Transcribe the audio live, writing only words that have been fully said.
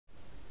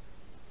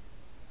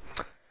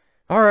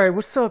Alright,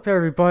 what's up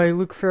everybody?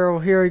 Luke Farrell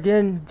here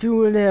again,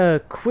 doing a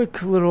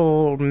quick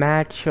little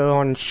match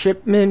on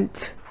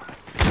shipment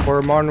for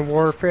Modern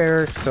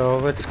Warfare, so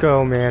let's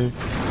go, man.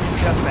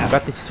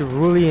 Got the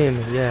cerulean,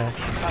 yeah.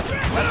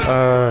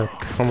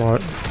 Come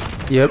on.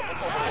 Yep.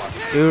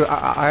 Dude,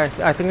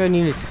 I think I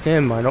need a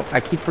stim. I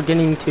keep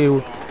forgetting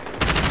to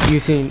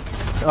using,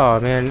 oh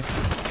man.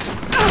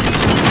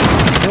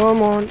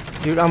 Come on.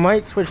 Dude, I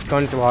might switch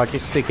guns a lot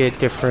just to get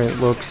different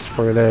looks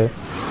for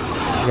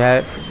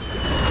that.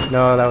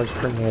 No, that was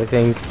for me, I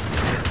think.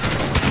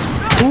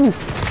 Ooh,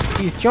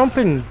 he's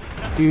jumping.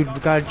 Dude, we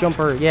got a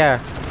jumper, yeah.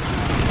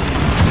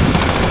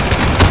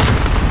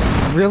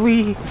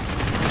 Really?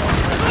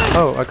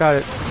 Oh, I got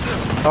it.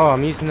 Oh,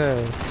 I'm using the...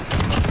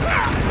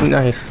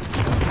 Nice.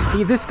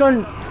 See, this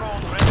gun...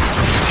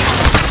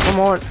 Come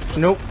on.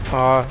 Nope.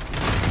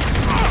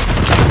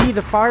 See,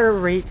 the fire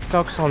rate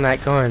sucks on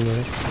that gun.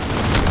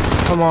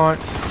 Come on.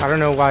 I don't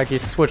know why I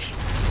just switched.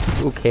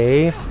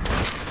 Okay.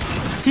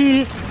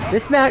 See,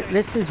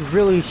 this is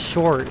really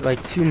short,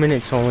 like 2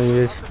 minutes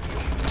only.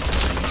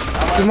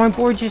 Did my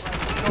board just...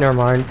 Never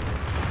mind.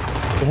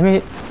 Damn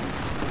it.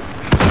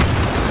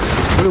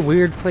 What a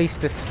weird place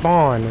to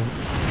spawn.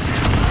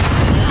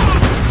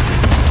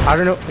 I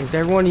don't know, is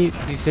everyone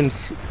using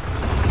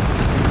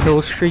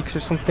kill streaks or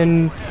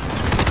something?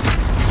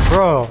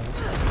 Bro.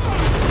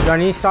 I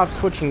need to stop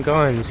switching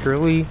guns,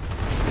 really?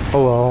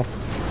 Oh well.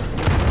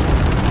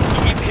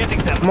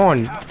 Come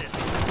on.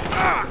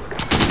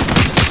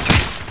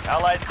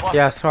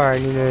 Yeah, sorry, I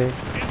need to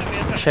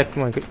check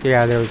my...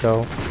 Yeah, there we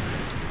go.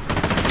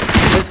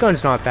 This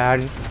gun's not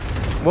bad.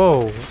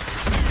 Whoa.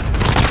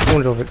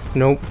 One's over...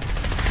 Nope.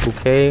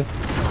 Okay.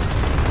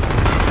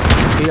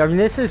 Yeah, I mean,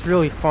 this is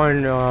really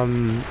fun,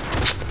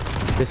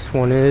 this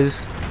one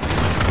is.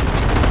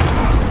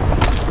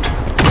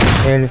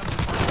 And...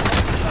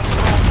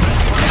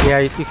 Yeah,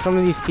 you see, some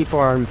of these people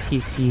are on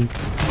PC.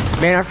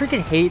 Man, I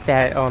freaking hate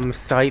that,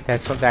 site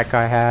that's what that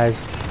guy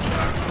has.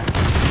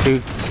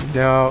 Dude,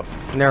 no.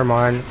 Never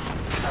mind.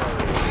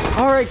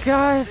 Alright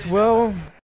guys, well,